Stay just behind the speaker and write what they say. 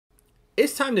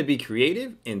It's time to be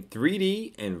creative in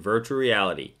 3D and virtual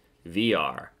reality,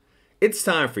 VR. It's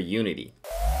time for Unity.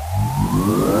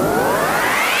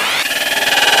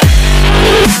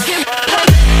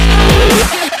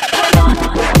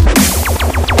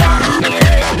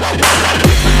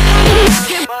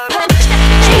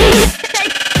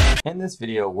 In this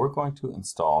video, we're going to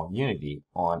install Unity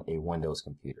on a Windows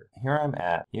computer. Here I'm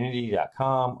at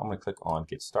unity.com. I'm going to click on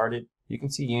Get Started. You can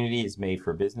see Unity is made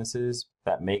for businesses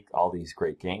that make all these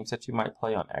great games that you might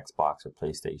play on Xbox or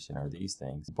PlayStation or these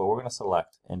things. But we're going to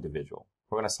select individual.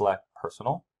 We're going to select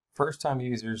personal. First-time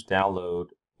users download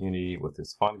Unity with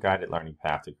this fun guided learning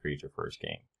path to create your first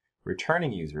game.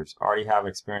 Returning users already have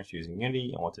experience using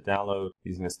Unity and want to download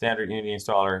using the standard Unity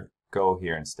installer. Go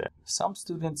here instead. Some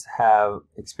students have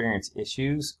experienced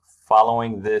issues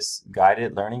following this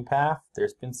guided learning path.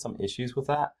 There's been some issues with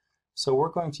that. So we're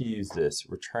going to use this,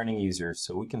 returning users,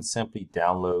 so we can simply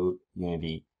download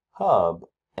Unity Hub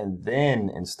and then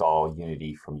install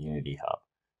Unity from Unity Hub.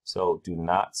 So do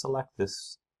not select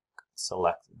this,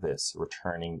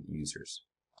 returning users.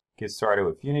 Get started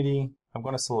with Unity. I'm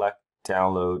going to select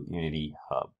Download Unity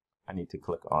Hub. I need to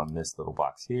click on this little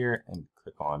box here and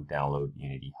click on Download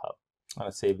Unity Hub. I'm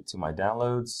going to save it to my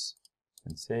downloads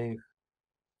and save.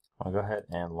 I'm going to go ahead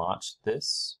and launch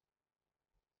this.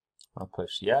 I'm going to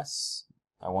push yes.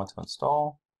 I want to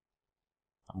install.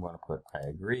 I'm going to put I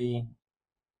agree.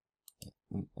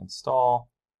 Install.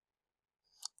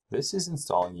 This is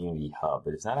installing Unity Hub.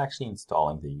 It is not actually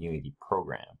installing the Unity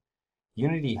program.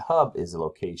 Unity Hub is a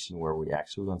location where we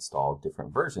actually will install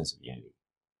different versions of Unity.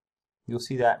 You'll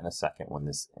see that in a second when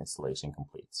this installation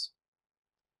completes.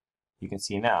 You can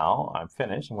see now I'm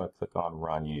finished. I'm going to click on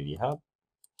Run Unity Hub.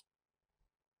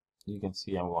 You can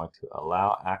see I'm going to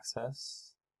allow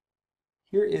access.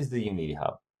 Here is the Unity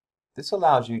Hub. This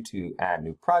allows you to add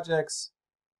new projects.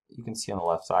 You can see on the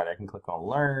left side I can click on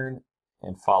Learn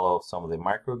and follow some of the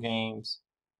micro games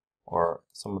or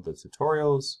some of the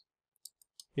tutorials.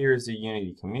 Here is the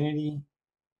Unity community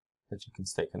that you can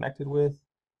stay connected with,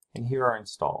 and here are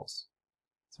installs.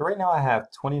 So right now I have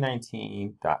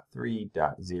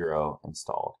 2019.3.0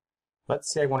 installed.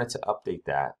 Let's say I wanted to update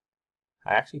that.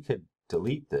 I actually could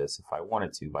delete this if I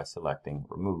wanted to by selecting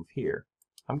Remove here.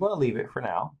 I'm going to leave it for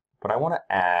now, but I want to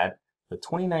add the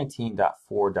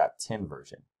 2019.4.10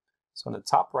 version. So in the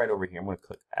top right over here, I'm going to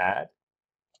click Add.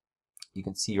 You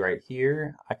can see right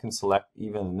here, I can select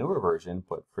even the newer version,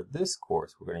 but for this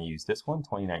course, we're going to use this one,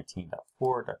 2019.4.10.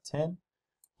 I'm going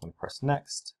to press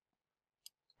Next.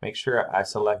 Make sure I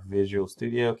select Visual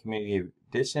Studio Community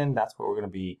Edition. That's what we're going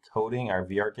to be coding our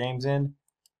VR games in.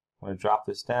 I'm going to drop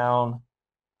this down.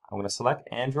 I'm going to select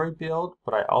Android build,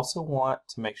 but I also want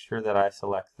to make sure that I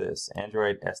select this,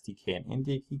 Android SDK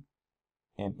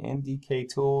and NDK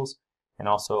tools, and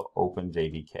also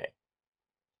OpenJDK.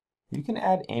 You can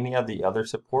add any of the other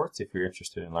supports if you're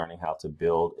interested in learning how to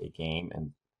build a game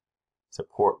and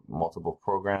support multiple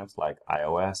programs like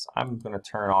iOS. I'm going to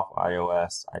turn off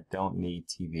iOS. I don't need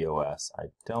tvOS.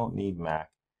 I don't need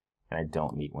Mac, and I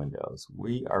don't need Windows.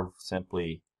 We are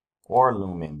simply, or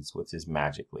Lumens, which is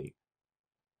Magic Leap.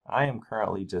 I am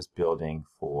currently just building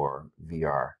for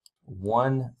VR.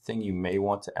 One thing you may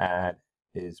want to add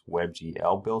is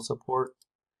WebGL build support.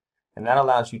 And that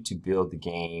allows you to build the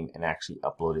game and actually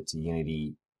upload it to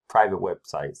Unity private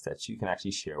websites that you can actually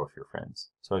share with your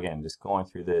friends. So again, just going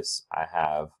through this, I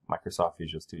have Microsoft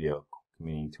Visual Studio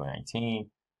Community 2019.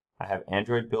 I have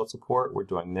Android build support. We're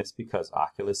doing this because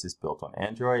Oculus is built on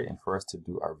Android, and for us to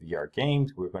do our VR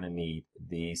games, we're going to need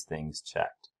these things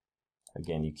checked.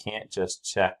 Again, you can't just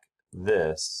check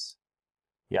this.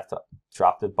 You have to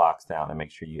drop the box down and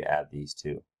make sure you add these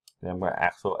two. Then I'm going to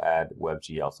also add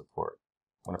WebGL support.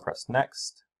 I'm going to press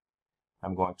Next.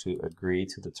 I'm going to agree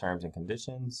to the terms and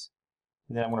conditions.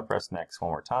 And then I'm going to press Next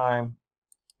one more time.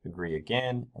 Agree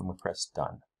again, and we'll press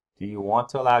Done. Do you want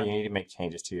to allow Unity to make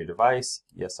changes to your device?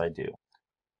 Yes, I do.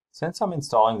 Since I'm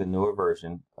installing the newer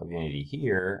version of Unity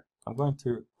here, I'm going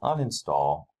to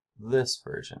uninstall this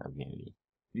version of Unity.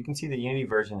 You can see the Unity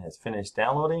version has finished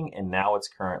downloading, and now it's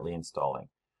currently installing.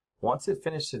 Once it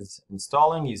finishes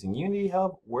installing using Unity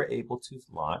Hub, we're able to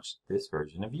launch this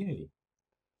version of Unity.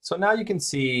 So now you can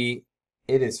see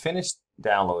it is finished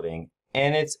downloading,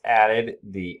 and it's added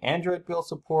the Android build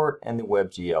support and the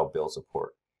WebGL build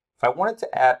support. If I wanted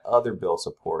to add other build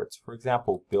supports, for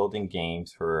example, building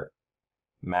games for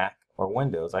Mac or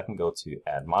Windows, I can go to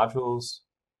Add Modules,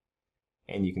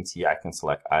 and you can see I can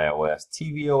select iOS,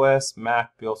 tvOS,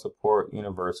 Mac build support,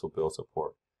 Universal build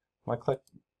support. I'm going to click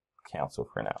Cancel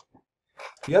for now.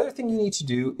 The other thing you need to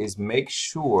do is make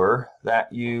sure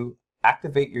that you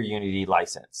activate your Unity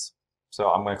license. So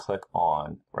I'm going to click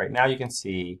on, right now you can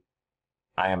see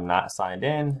I am not signed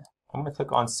in. I'm going to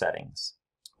click on settings.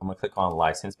 I'm going to click on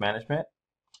license management.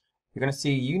 You're going to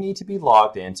see you need to be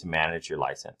logged in to manage your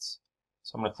license.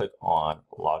 So I'm going to click on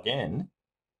login.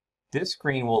 This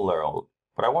screen will load,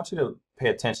 but I want you to pay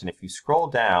attention. If you scroll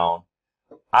down,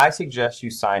 I suggest you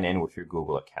sign in with your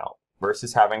Google account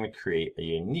versus having to create a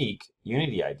unique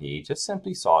Unity ID. Just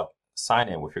simply sign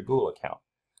in with your Google account.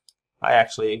 I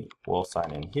actually will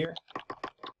sign in here.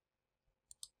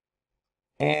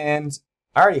 And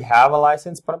I already have a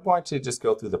license, but I'm going to just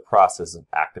go through the process of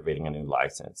activating a new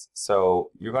license.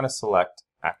 So you're going to select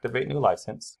Activate New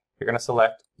License. You're going to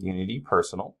select Unity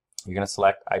Personal. You're going to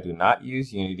select I do not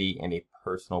use Unity in a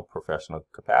personal professional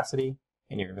capacity,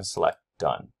 and you're going to select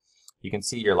Done. You can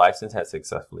see your license has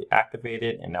successfully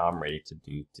activated, and now I'm ready to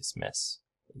do Dismiss.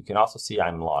 You can also see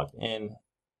I'm logged in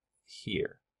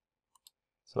here.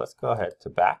 So let's go ahead to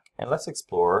back and let's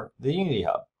explore the Unity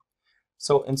Hub.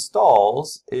 So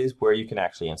installs is where you can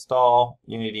actually install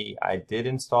Unity. I did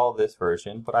install this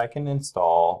version, but I can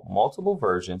install multiple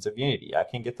versions of Unity. I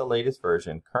can get the latest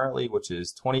version currently, which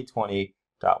is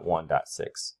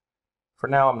 2020.1.6. For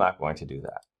now, I'm not going to do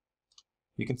that.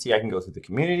 You can see I can go through the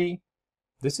community.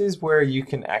 This is where you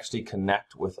can actually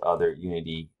connect with other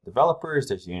Unity developers.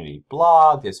 There's Unity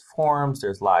blog, there's forums,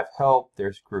 there's live help,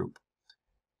 there's group.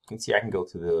 You can see I can go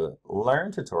to the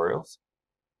Learn tutorials.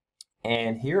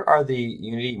 And here are the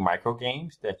Unity micro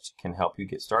games that can help you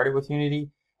get started with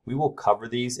Unity. We will cover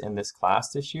these in this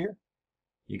class this year.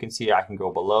 You can see I can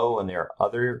go below and there are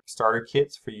other starter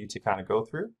kits for you to kind of go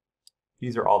through.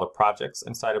 These are all the projects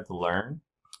inside of the Learn.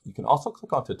 You can also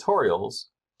click on tutorials,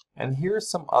 and here's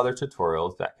some other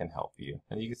tutorials that can help you.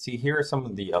 And you can see here are some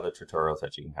of the other tutorials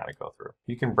that you can kind of go through.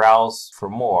 You can browse for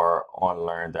more on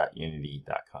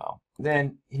learn.unity.com.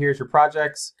 Then here's your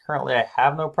projects. Currently I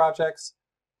have no projects,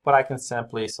 but I can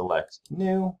simply select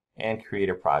New and create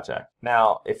a project.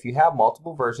 Now, if you have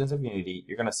multiple versions of Unity,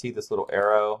 you're going to see this little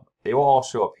arrow. They will all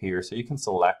show up here, so you can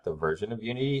select the version of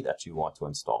Unity that you want to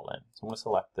install in. So I'm going to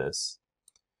select this.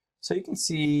 So you can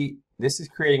see this is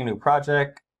creating a new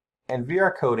project, and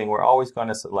VR coding, we're always going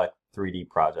to select 3D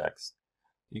projects.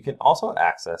 You can also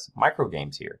access micro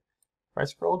games here. If I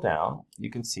scroll down, you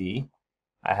can see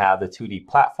I have the 2D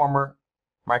platformer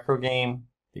micro game,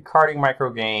 the karting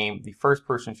micro game, the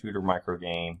first-person shooter micro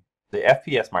game, the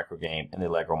FPS micro game, and the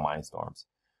Lego Mindstorms.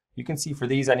 You can see for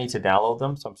these I need to download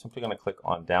them, so I'm simply going to click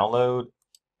on download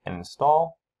and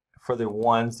install. For the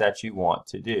ones that you want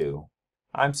to do,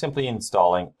 I'm simply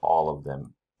installing all of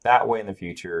them. That way in the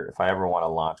future, if I ever want to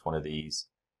launch one of these,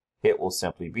 it will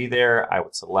simply be there. I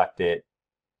would select it,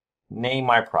 name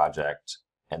my project,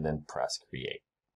 and then press create.